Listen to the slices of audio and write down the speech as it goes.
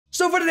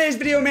So for today's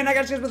video, man, I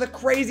got you guys with a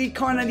crazy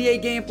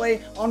Kar98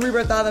 gameplay on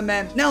Rebirth Island,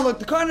 man. Now look,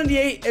 the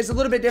Kar98 is a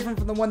little bit different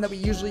from the one that we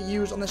usually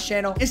use on this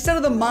channel. Instead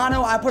of the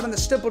mono, I put on the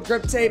stippled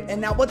grip tape.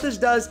 And now what this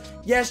does,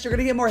 yes, you're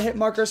gonna get more hit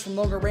markers from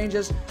longer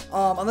ranges,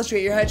 unless you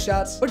get your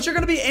headshots. But you're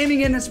gonna be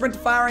aiming in and sprint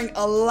firing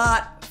a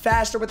lot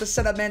faster with the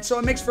setup, man. So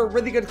it makes for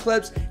really good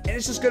clips, and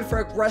it's just good for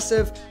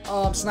aggressive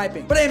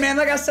sniping. But hey, man,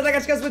 like I said, I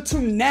got you guys with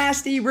two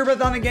nasty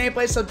Rebirth Island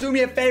gameplays. So do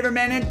me a favor,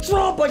 man, and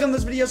drop a like on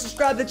this video,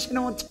 subscribe to the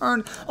channel, and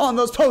turn on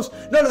those post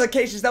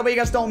notifications. That way you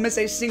guys don't miss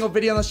a single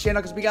video on this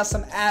channel, because we got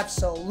some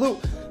absolute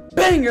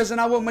bangers,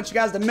 and I wouldn't want you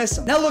guys to miss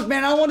them. Now look,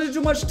 man, I don't want to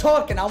do much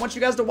talking. I want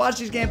you guys to watch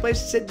these gameplays,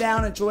 sit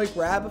down, enjoy,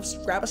 grab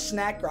a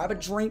snack, grab a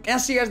drink, and I'll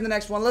see you guys in the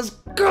next one. Let's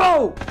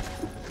go!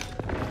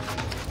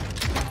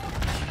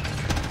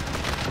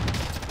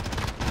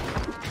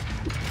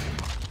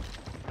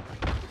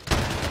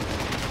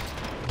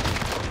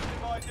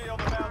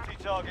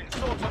 Target,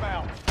 sort them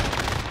out.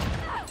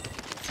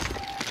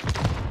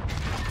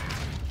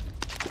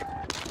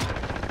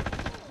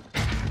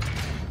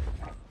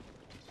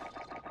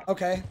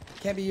 Okay,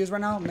 can't be used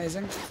right now.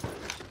 Amazing.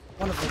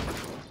 Wonderful.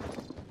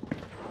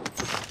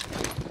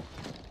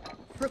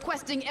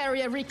 Requesting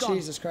area recon.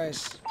 Jesus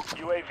Christ.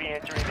 UAV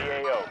entering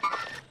the AO.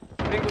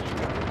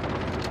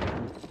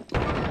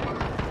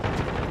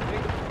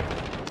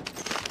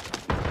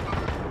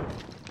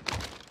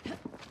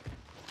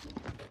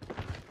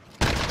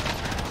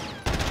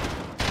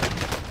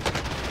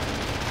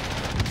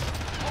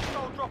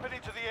 Dropping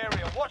into the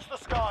area. Watch the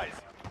skies.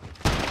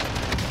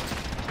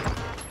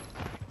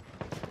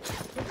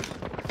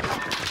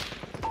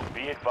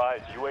 Be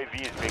advised,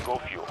 UAV is bingo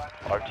fuel.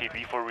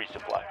 RTB for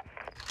resupply.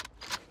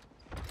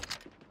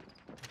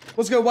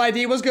 What's good,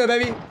 YD? What's good,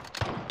 baby?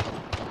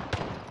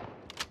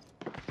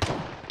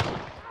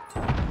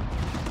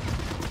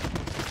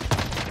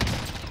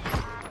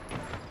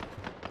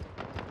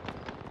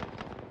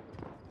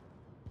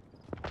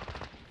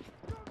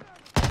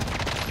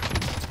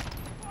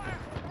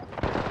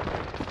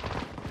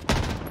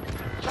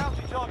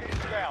 Target is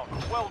down.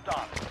 Well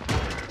done.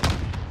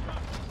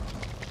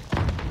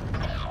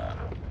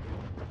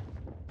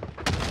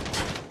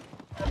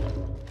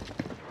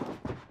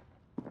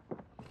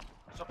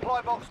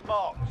 Supply box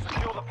marked.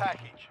 Secure the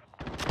package.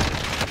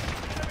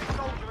 Enemy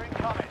soldier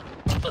incoming.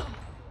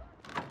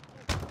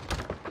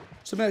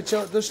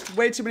 There's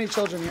way too many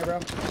children here, bro.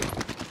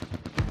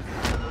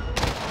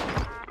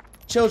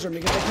 Children,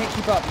 because they can't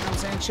keep up. You know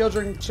what I'm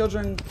saying?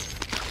 Children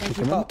can't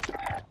keep up.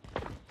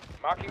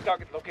 Marking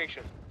target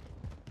location.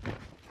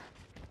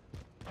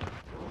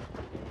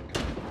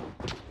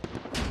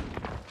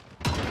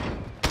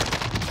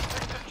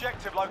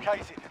 Objective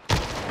located.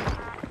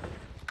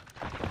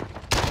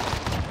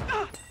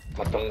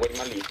 Matungkol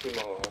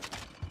malissimo.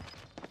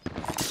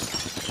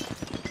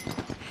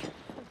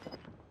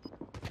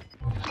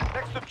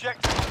 Next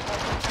objective.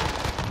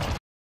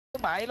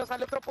 Lo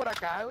sale otro por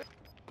acá, güey.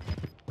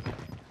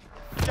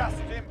 Gas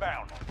is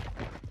inbound.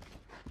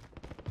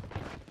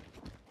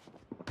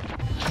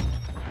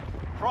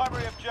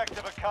 Primary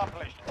objective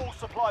accomplished. All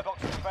supply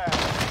boxes found.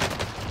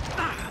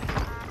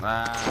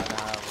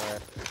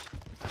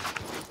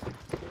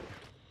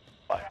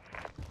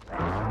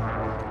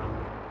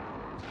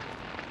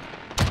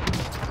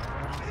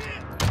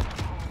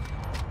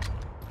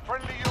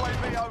 Friendly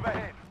UAV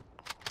overhead.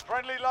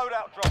 Friendly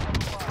loadout drop.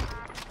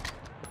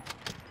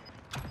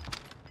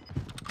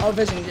 Oh,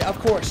 vision, yeah, of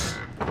course.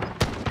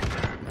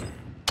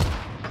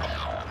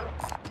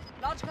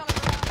 Large caliber.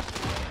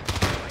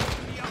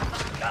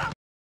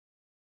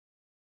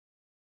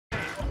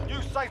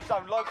 New safe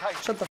zone located.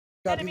 Shut the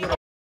f up, you little.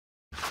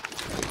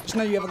 Just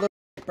know you have a little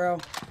bro.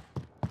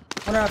 I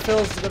wonder how it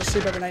feels to go to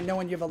sleep every night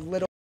knowing you have a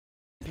little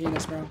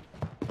penis, bro.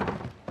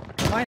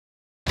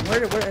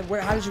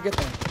 Where, how did you get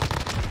there?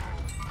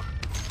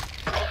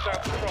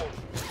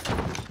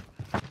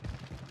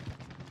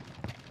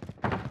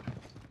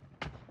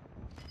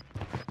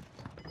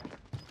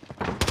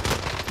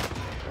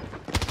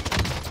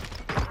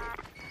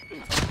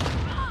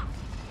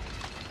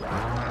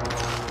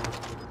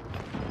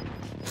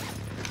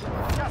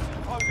 Gas is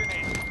closing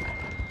in.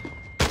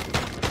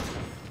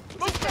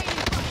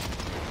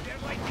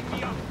 They're lighting me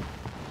up.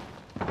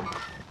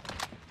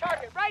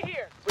 Target right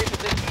here.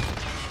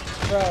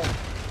 Bro,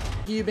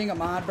 you being a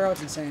mod, bro,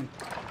 it's insane.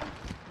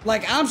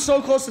 Like, I'm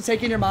so close to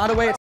taking your mod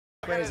away, it's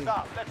crazy.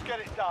 Let's get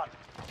it done.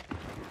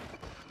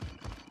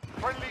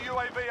 Friendly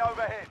UAV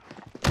overhead.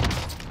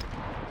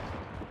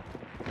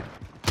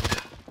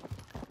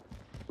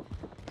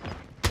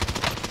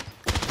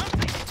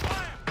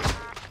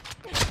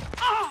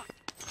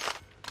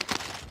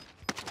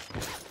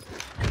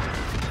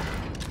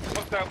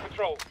 Hostile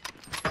patrol.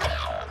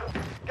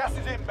 Gas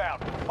is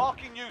inbound.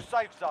 Marking new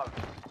safe zone.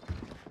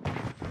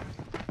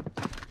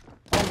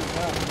 Oh my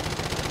god.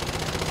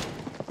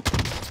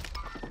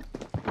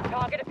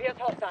 Target appears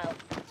hostile.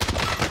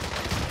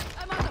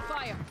 I'm under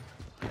fire.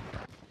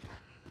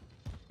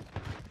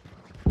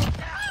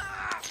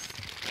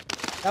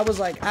 That was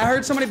like, I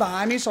heard somebody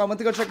behind me, so I went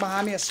to go check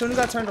behind me. As soon as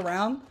I turned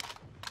around,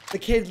 the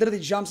kid literally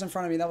jumps in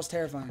front of me. That was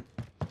terrifying.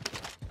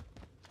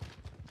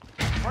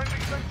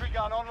 Sentry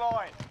gun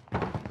online.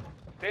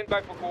 Stand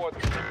back for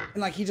coordinates.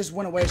 And like he just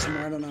went away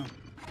somewhere. I don't know.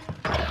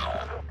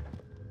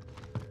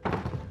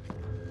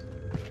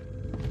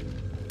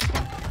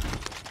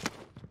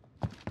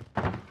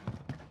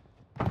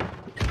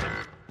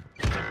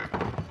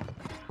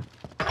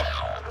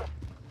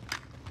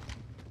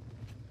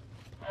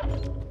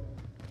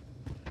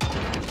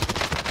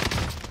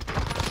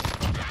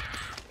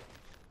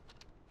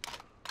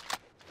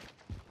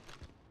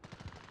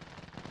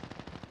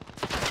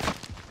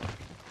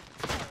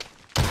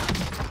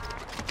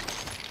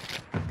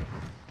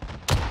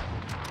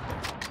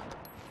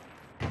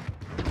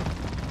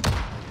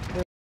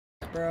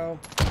 Bro.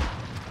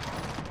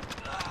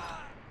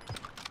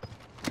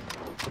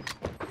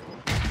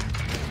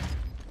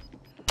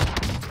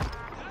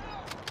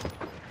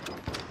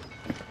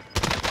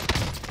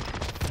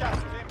 Gas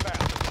is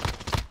inbound.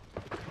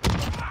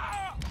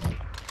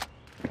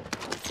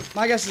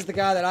 My guess is the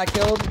guy that I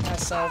killed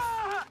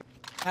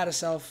had a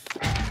self.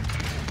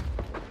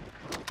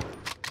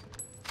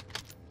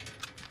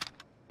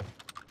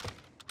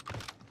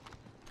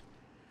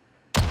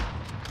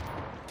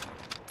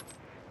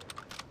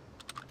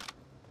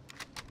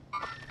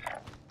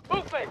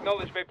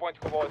 Acknowledge waypoint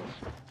coordinates.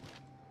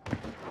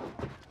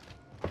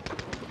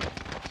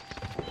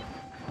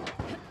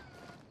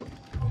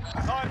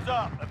 Time's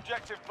up.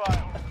 Objective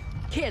failed.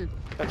 Kill.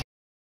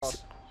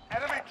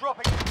 Enemy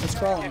dropping. It's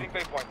crawling. Hitting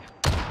waypoint.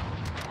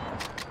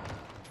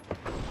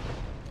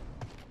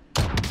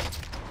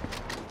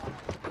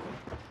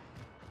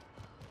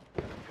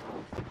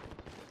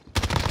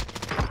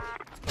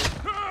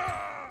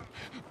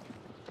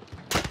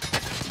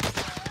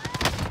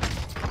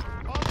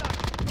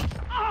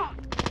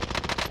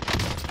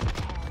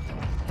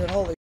 Dude,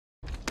 holy.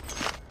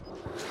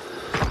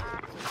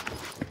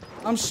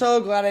 I'm so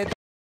glad I hit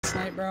the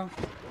snipe, bro.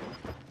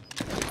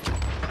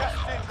 Gas is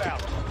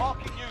inbound.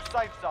 Marking new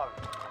safe zone.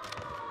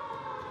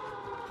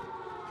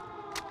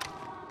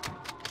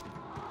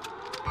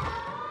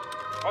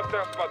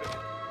 Hostile spotted.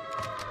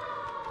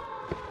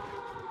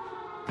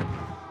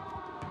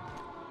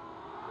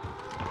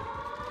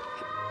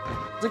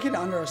 There's a kid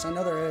under us. I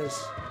know there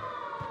is.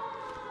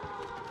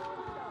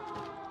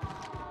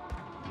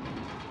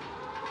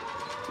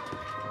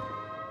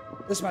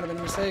 This might have been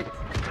a mistake.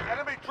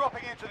 Enemy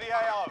dropping into the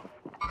AO.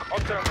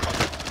 Hostile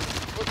spotted.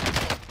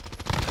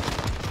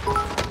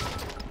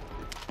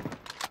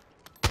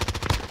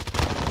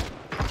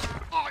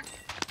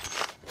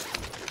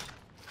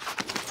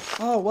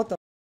 Oh, what the?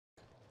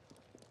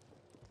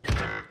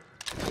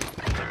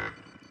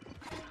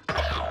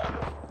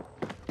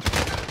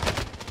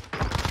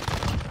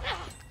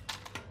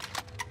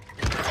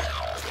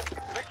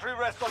 Victory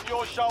rests on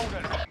your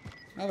shoulders.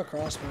 I have a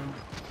crossbow.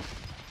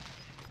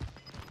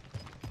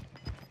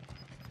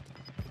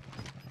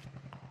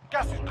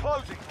 Gas is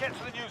closing. Get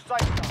to the new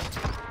safe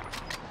zone.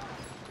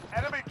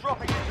 Enemy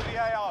dropping into the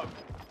AO.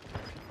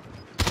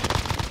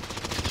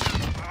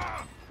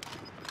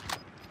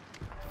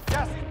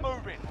 Gas is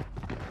moving.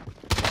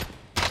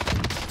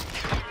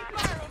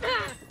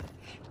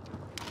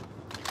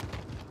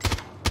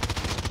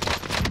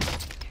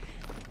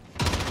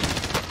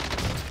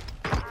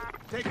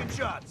 Taking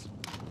shots.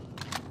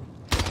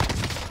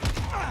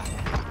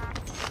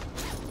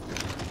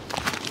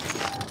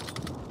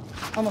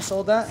 Almost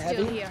sold that.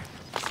 Still Heavy. here.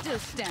 Still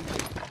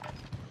standing.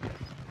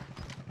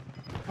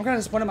 I'm kind of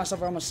disappointed in myself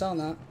for almost selling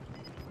that.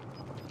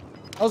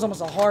 That was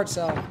almost a hard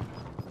sell.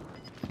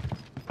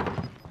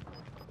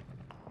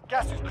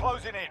 Gas is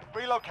closing in.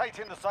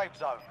 Relocating the safe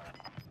zone.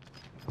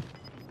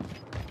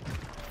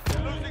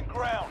 You're losing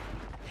ground.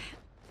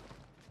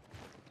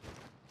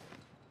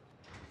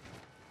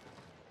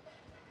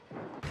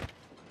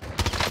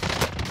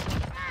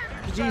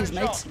 GG's,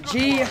 mates.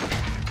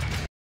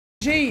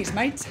 GG's,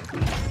 mates.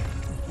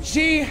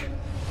 GG's.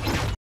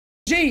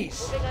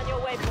 On your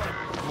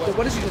waypoint. Dude,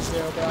 what did you just do,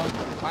 bro?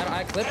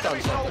 I clipped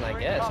on something, I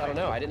guess. I don't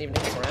know. I didn't even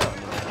hit the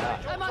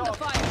ground. I'm under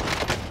fire.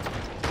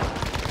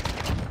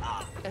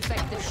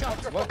 Effective shot.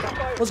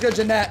 What's good,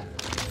 Jeanette?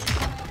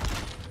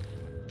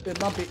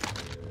 Good, lumpy.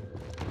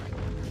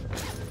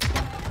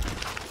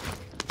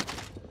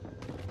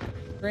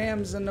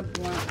 Grams in the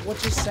blunt.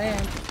 What you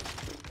saying?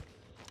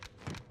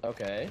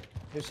 Okay.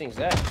 Who sings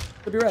that?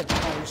 Could be red.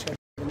 Oh, you just got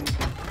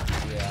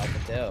Yeah, I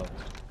can tell.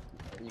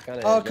 You kind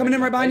of. Oh, coming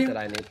in right behind you. That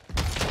I need.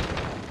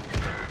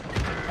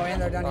 Oh,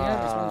 and they're down here.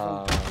 That's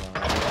wonderful.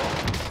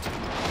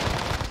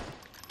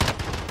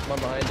 One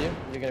behind you.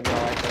 You're gonna be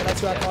alright.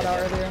 That's who I called out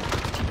earlier.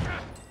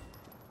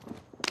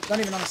 Not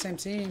even on the same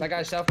team. That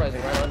guy's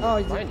self-rising right on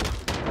Oh, behind you.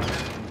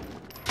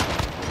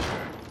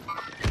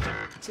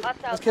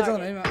 Those kids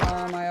on the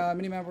my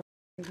mini-map were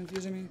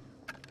confusing me.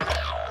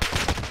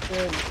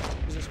 Dude,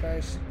 Jesus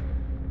Christ.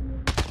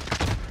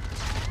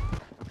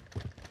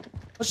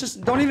 Let's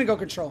just, don't even go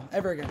control,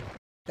 ever again.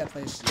 That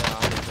place.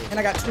 And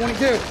I got 20,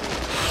 dude.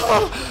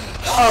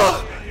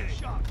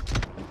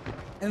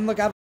 And look,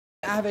 I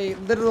have a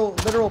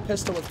literal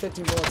pistol with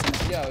 15 bullets in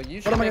it. Yo, you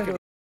What should am I make gonna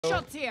do?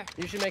 Shots here.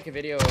 You should make a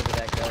video over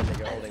that gun that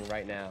you're holding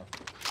right now.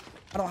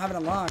 I don't have it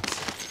unlocked.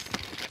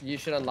 You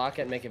should unlock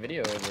it and make a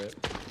video over it.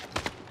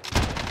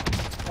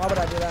 Why would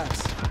I do that?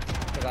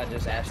 Because I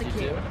just asked you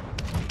to.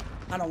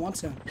 I don't want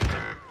to.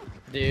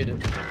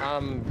 Dude,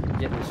 I'm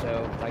getting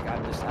so, like,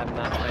 I'm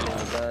not finding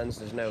the guns.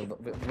 There's no,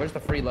 where's the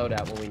free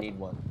loadout when we need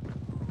one?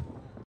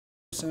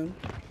 Soon.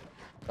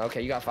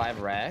 Okay, you got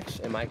 5 racks.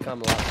 It might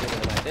come a lot sooner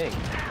than I think.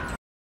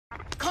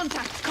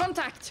 Contact!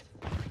 Contact!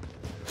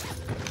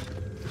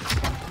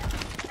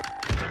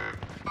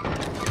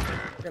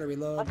 I gotta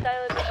reload.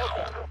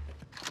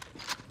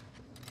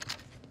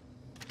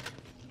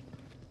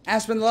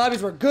 Aspen, the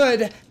lobbies were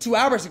good 2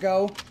 hours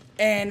ago,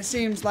 and it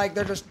seems like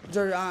they're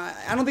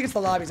I don't think it's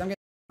the lobbies. I'm getting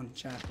on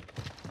chat.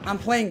 I'm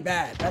playing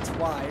bad. That's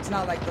why. It's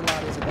not like the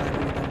lobbies are bad or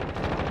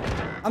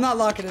anything. I'm not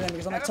locking it in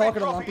because I'm like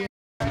talking to Lumpy.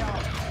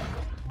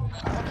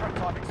 Contract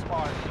time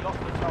expired. Lost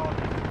the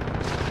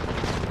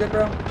target. Good,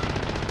 bro.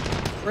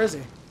 Where is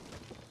he?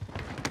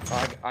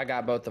 Oh, I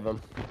got both of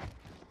them.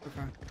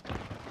 Okay.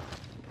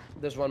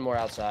 There's one more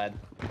outside.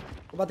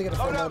 We're about to get a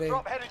full Loadout load.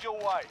 drop headed your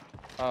way.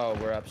 Oh,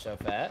 we're up so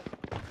fat.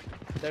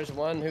 There's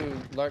one who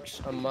lurks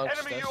amongst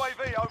Enemy us.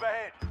 UAV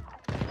overhead.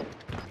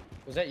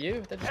 Was that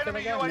you? That just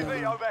Enemy got a guy?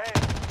 UAV No. overhead.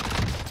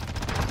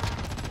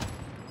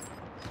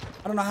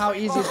 I don't know how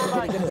easy it's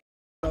gonna be to get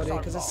the load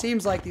because it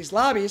seems like these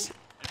lobbies,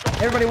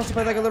 everybody wants to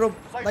play like a little,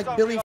 like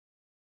Billy.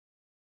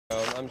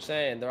 I'm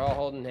saying, they're all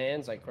holding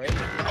hands like crazy.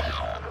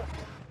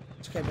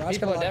 It's okay, bro. I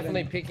just People gotta are lock it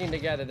definitely in. picking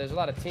together. There's a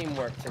lot of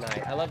teamwork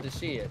tonight. I love to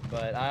see it,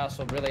 but I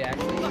also really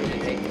actually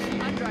hate to see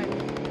it. I'm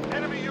driving.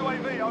 Enemy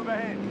UAV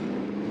overhead.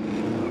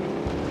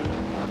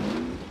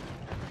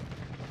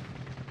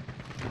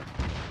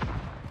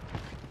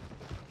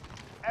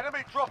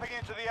 Enemy dropping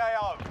into the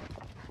AO.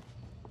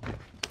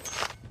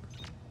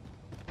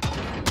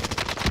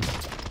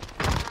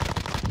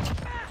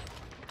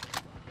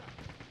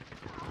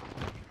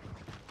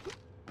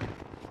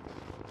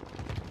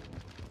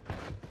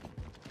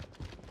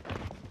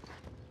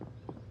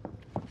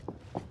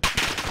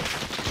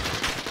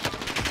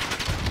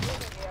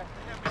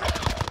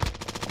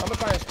 I'm gonna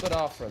try and split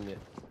off from you.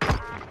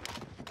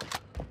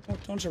 Oh,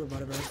 don't trip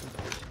about it, bro.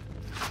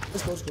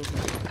 Let's go, let's go,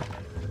 let's go.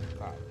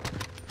 Alright.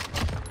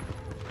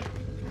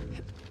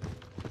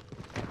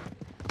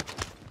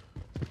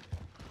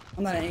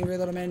 I'm not an angry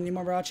little man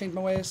anymore, bro. I changed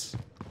my ways.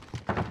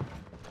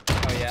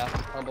 Oh yeah,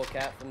 humble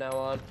cat from now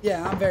on.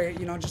 Yeah, I'm very,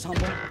 just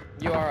humble.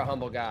 You are a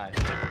humble guy.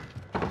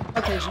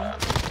 Occasionally.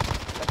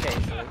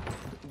 Occasionally.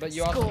 But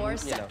you also,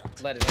 Score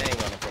let it hang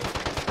on occasion.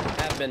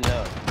 Have been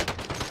known.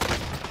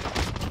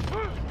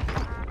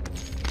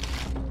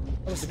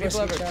 That was Do the people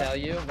first ever chat. tell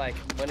you, like,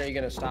 when are you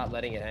gonna stop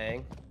letting it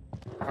hang?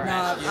 Or Nah,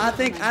 ask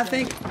you? I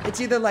think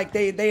it's either like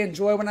they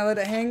enjoy when I let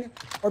it hang,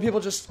 or people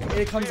just,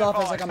 it comes off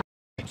as like I'm,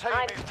 Team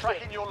is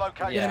tracking your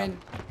location. you know what I mean?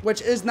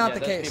 Which is not Yeah, the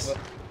those case.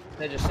 people,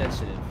 they're just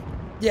sensitive.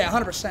 Yeah,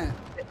 100%.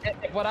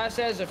 If what I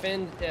says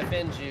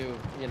offends you,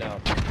 I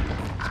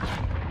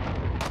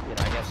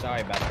guess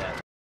sorry about that.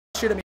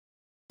 Shoot at me.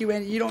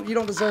 You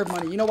don't deserve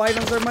money. You know why you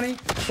don't deserve money?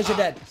 Because you're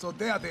dead. So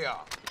there they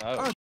are.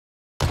 Oh,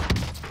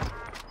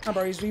 No,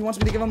 bro, he wants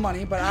me to give him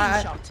money, but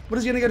what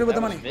is he gonna go do with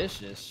that the was money?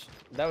 vicious.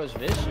 That was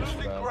vicious,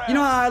 bro. You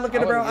know how I look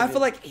at it, bro? wouldn't I give feel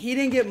you- like he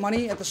didn't get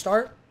money at the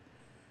start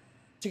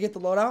to get the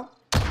loadout.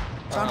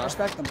 So I don't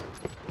respect him.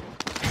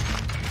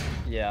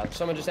 Yeah,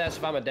 someone just asked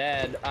if I'm a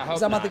dad. I hope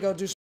Because I'm about not. to go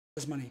do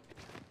this money.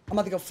 I'm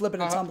about to go flip it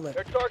and tumble it.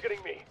 They're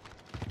targeting me.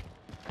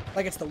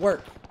 Like it's the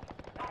work.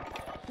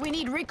 We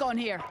need recon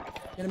here.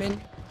 You know what I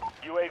mean?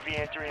 UAV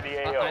entering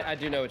the AO. I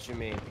do know what you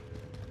mean.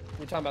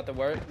 You're talking about the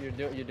work? You're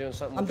doing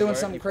something I'm with the doing work?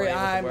 something You crazy.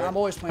 playing with the I'm work?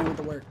 always playing with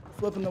the work.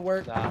 Flipping the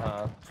work.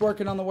 Uh-huh.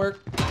 Twerking on the work.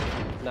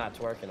 Not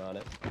twerking on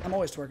it. I'm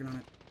always twerking on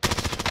it.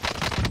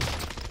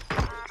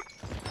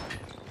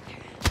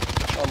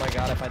 Oh my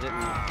god, if I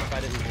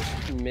didn't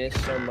just miss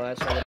so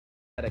much, I would have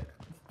had a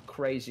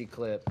crazy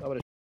clip. I would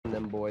have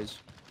them boys.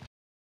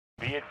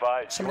 Be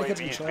advised, Somebody UAV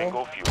catch is control.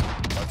 bingo fuel.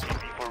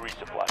 RTB for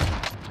resupply.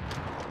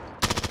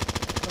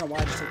 I don't know why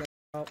I just took that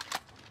out.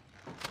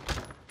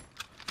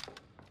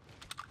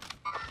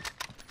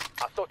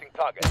 Assaulting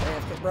target.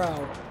 AFK,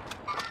 bro.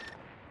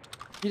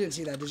 You didn't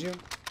see that, did you?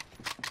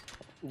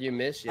 You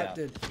missed, yeah. I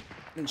did.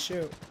 Didn't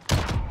shoot.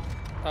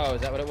 Oh,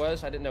 is that what it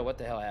was? I didn't know what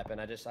the hell happened.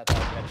 I thought you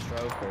had a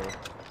stroke or...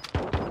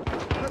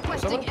 Someone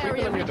Requesting creeping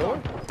area on your door?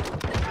 recon.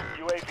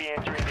 UAV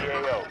entering the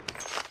AO.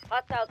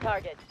 Hostile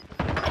target.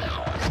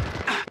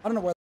 I don't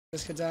know where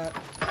this kid's at.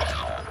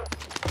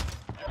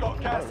 You've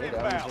got gas either,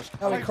 I was inbound. just-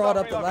 Oh, he Safe crawled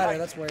zone up the ladder.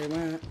 relocated. That's where he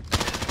went.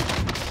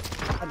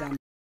 I down.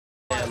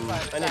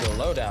 I need a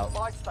loadout.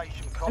 Buy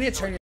station I need to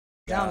turn you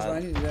down is what I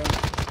need to do.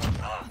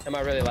 Am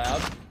I really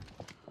loud?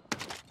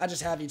 I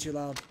just have you too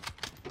loud.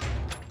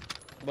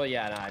 Well,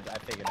 yeah, no, I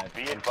figured I'd...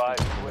 Be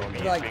advised, UAV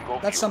is Like, bingo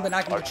that's fuel. something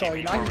I can control.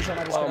 You know, I can control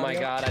my display. Oh my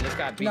god, I just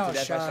got beat No to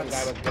death by some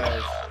shots. guy with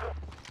ghosts.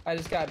 I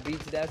just got beat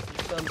to death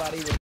by somebody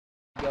with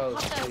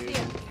ghosts, Hostile dude,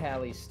 here. and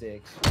Cali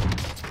sticks.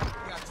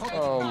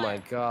 Oh my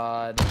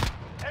god.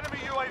 Enemy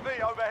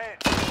UAV overhead.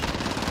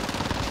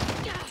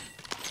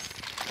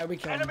 There we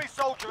go. Enemy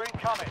soldier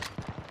incoming.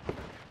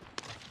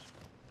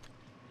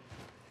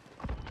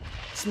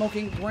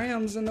 Smoking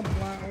grams in the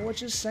blunt.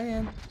 What you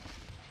saying?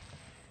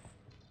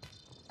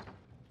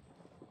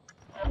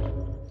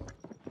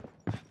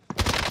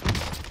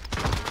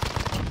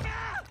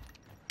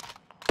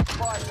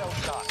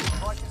 done.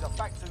 Prices are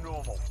back to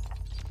normal.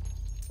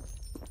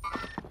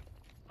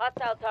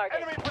 Hostile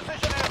target. Enemy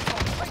precision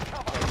airstrike. Take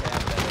cover. Okay,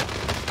 I'm better.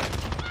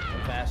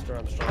 I'm faster,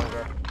 I'm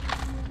stronger.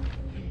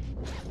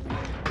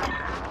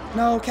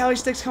 No, Cali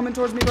Stick's coming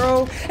towards me,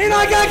 bro. And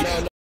I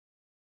got...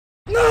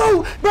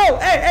 No, bro,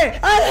 hey,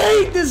 I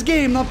hate this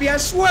game, Lumpy. I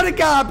swear to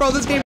God, bro,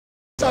 this game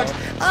sucks.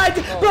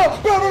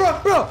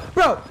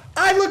 Bro,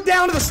 I look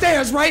down to the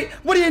stairs, right?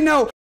 What do you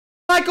know?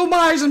 Michael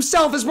Myers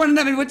himself is running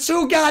at me with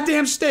 2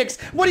 goddamn sticks.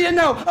 What do you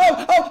know?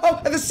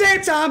 Oh, at the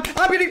same time,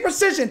 I'm getting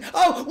precision.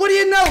 Oh, what do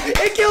you know?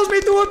 It kills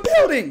me through a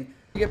building.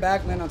 You get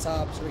back, land on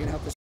top, so we can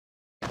help this.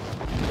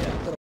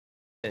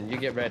 And you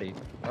get ready.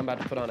 I'm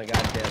about to put on a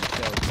goddamn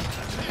show.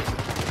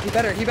 You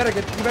better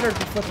be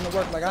flipping the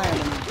work like I am.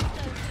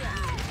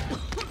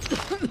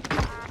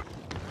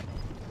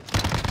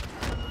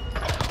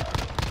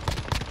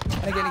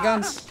 I didn't get any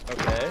guns.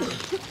 Okay.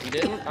 You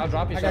didn't? I'll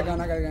drop you I got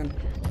something. a gun.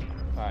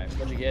 Alright,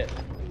 what'd you get?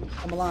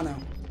 A Milano.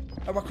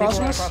 Oh, we're People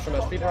crossing right us? across from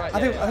us. People right. I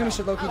Yeah, think we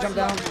should low-key jump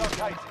down.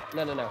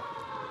 No.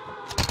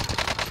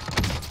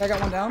 I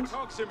got one down.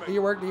 Do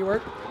your work. Yeah.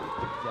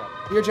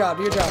 Do your job.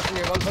 One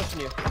pushing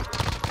you.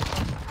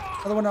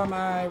 Other one on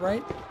my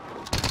right.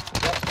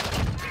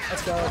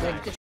 Let's go,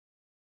 dude.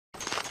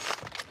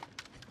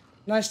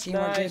 Nice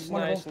teamwork, dude.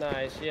 Wonderful.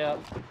 Nice. Yep.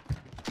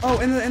 Oh,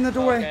 in the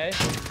doorway. Okay.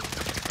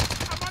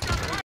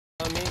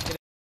 On me.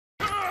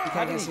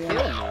 How did he see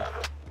kill him. me?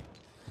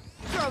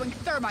 Throwing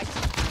thermite.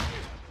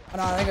 Oh,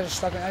 no, I think I just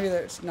stuck him.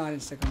 No, I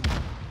didn't stick him.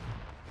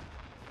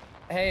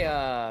 Hey,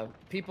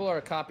 people are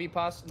copy and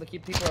pasting in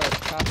the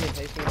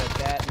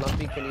chat.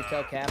 Lumpy, can you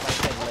tell Cap I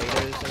said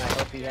laters and I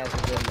hope he has a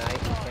good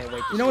night and can't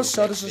wait to You know what's see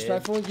so his next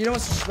disrespectful? You know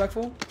what's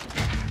disrespectful?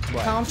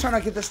 What? How I'm trying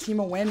to get this team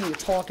a win and you're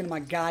talking in my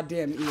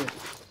goddamn ear.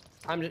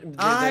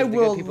 The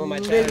good people in my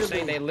chat are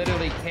saying they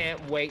literally can't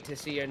wait to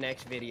see your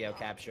next video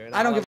capture. And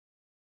I don't give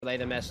relay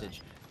the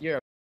message. You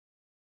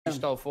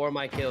stole 4 of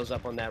my kills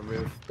up on that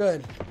roof.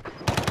 Good.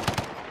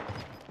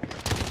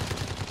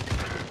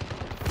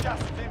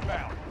 Just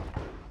inbound.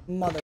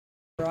 Mother,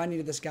 bro, I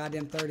needed this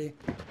goddamn 30.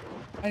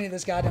 I need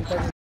this goddamn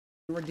 30 to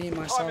redeem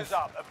Time is myself.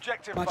 up.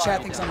 Objective My failed.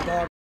 chat thinks I'm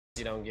dog.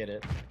 You don't get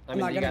it. I I'm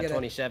mean, not you gonna got get it.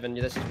 27.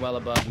 This is well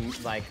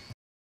above, like,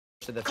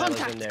 to the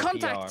fellas in their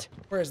Contact.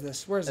 PR. Where is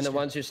this? And the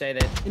ones who say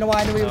that. You know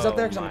why I knew he was up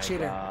there? Oh Because I'm a my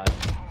cheater. God.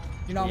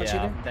 You know I'm a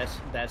cheater?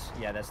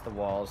 That's the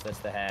walls. That's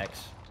the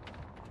hacks.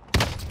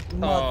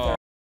 Mother,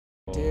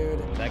 dude.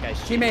 That guy's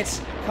cheating. Teammates,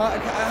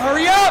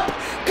 hurry up!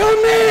 Come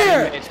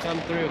here! Teammates,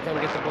 come through. Come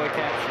get the boy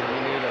captured. We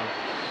need him.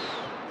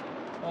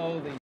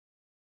 Holy.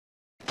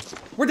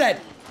 We're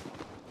dead.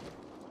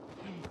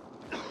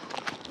 No,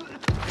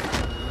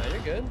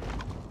 you're good.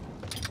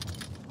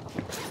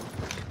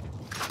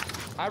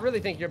 I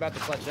really think you're about to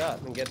clutch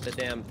up and get the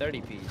damn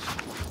 30 piece.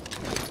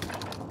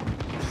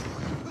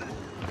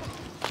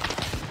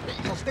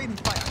 Sustaining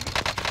fire.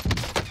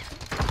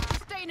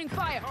 Sustaining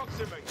fire.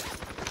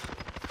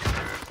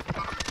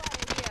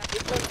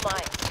 This one's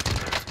mine.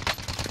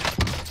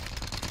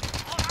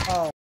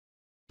 Oh,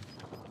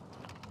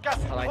 Gas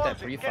is I like that closing.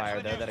 free Get to fire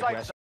the though. new That safe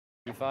aggressive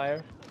free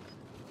fire.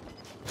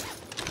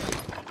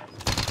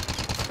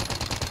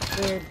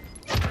 dude.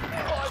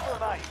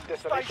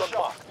 Stay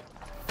sharp.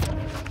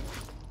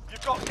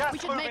 You've got gas We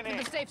should moving make for in.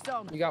 the safe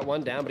zone. You got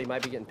one down, but he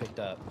might be getting picked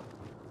up.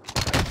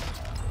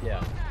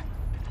 Yeah.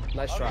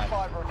 Nice try. Only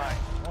 5 remain.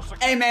 We'll secure-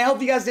 Hey man, I hope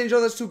you guys did enjoy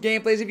those 2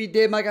 gameplays. If you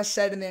did, like I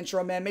said in the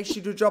intro, man, make sure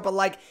you do drop a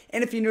like.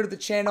 And if you're new to the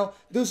channel,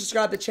 do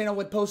subscribe to the channel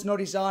with post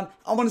notices on.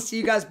 I want to see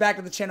you guys back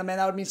at the channel, man.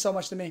 That would mean so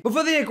much to me. But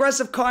for the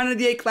aggressive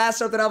Kar98k Class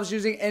Setup that I was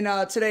using in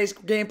today's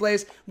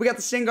gameplays, we got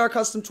the Singar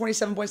Custom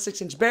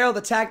 27.6-inch barrel,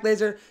 the tac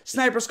laser,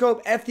 sniper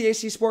scope,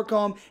 FTAC sport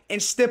comb, and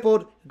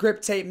stippled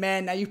grip tape,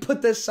 man. Now you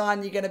put this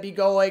on, you're gonna be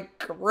going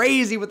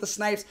crazy with the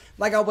snipes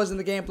like I was in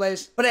the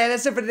gameplays. But hey,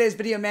 that's it for today's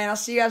video, man. I'll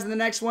see you guys in the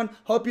next one.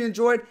 Hope you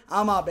enjoyed.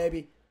 I'm out,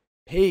 baby.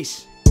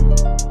 Peace.